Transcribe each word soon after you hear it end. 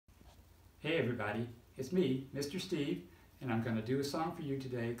Hey everybody, it's me, Mr. Steve, and I'm going to do a song for you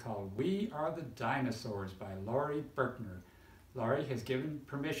today called We Are the Dinosaurs by Laurie Berkner. Laurie has given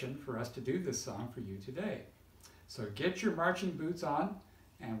permission for us to do this song for you today. So get your marching boots on,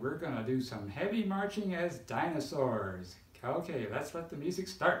 and we're going to do some heavy marching as dinosaurs. Okay, let's let the music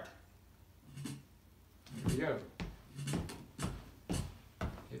start. Here we go.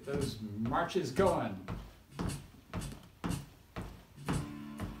 Get those marches going.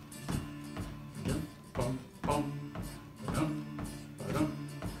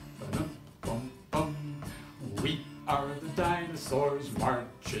 We are the dinosaurs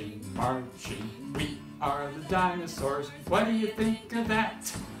marching, marching. We are the dinosaurs. What do you think of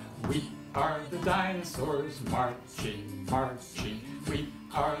that? We are the dinosaurs marching, marching. We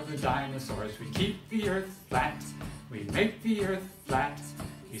are the dinosaurs. We keep the earth flat. We make the earth flat.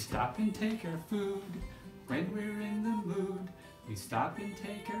 We stop and take our food when we're in the mood. We stop and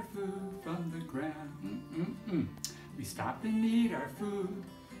take our food from the ground. We stop and eat our food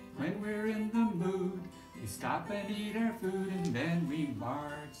when we're in the mood. We stop and eat our food and then we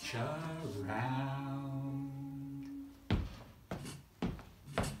march around.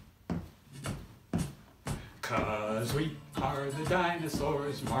 'Cause we are the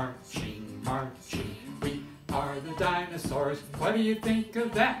dinosaurs marching, marching. We are the dinosaurs. What do you think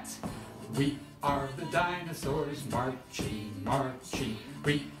of that? We are the dinosaurs marching, marching.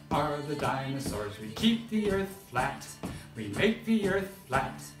 We are the dinosaurs. We keep the earth flat. We make the earth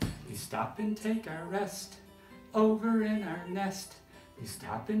flat. We stop and take our rest over in our nest. We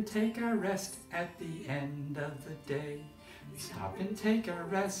stop and take our rest at the end of the day. We stop and take our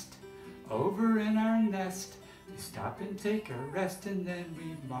rest over in our nest. We stop and take our rest and then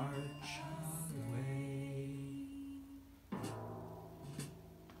we march away.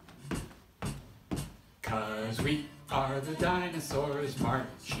 'Cause we are the dinosaurs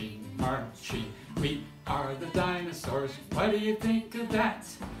marching, marching. We are the dinosaurs. What do you think of that?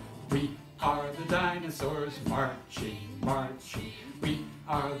 We are the dinosaurs marching, marching. We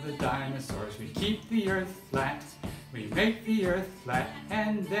are the dinosaurs. We keep the earth flat. We make the earth flat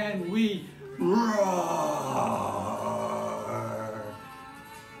and then we roar.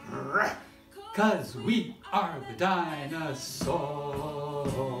 'Cause we are the dinosaurs.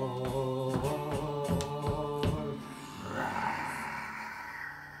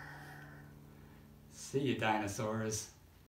 See you, dinosaurs.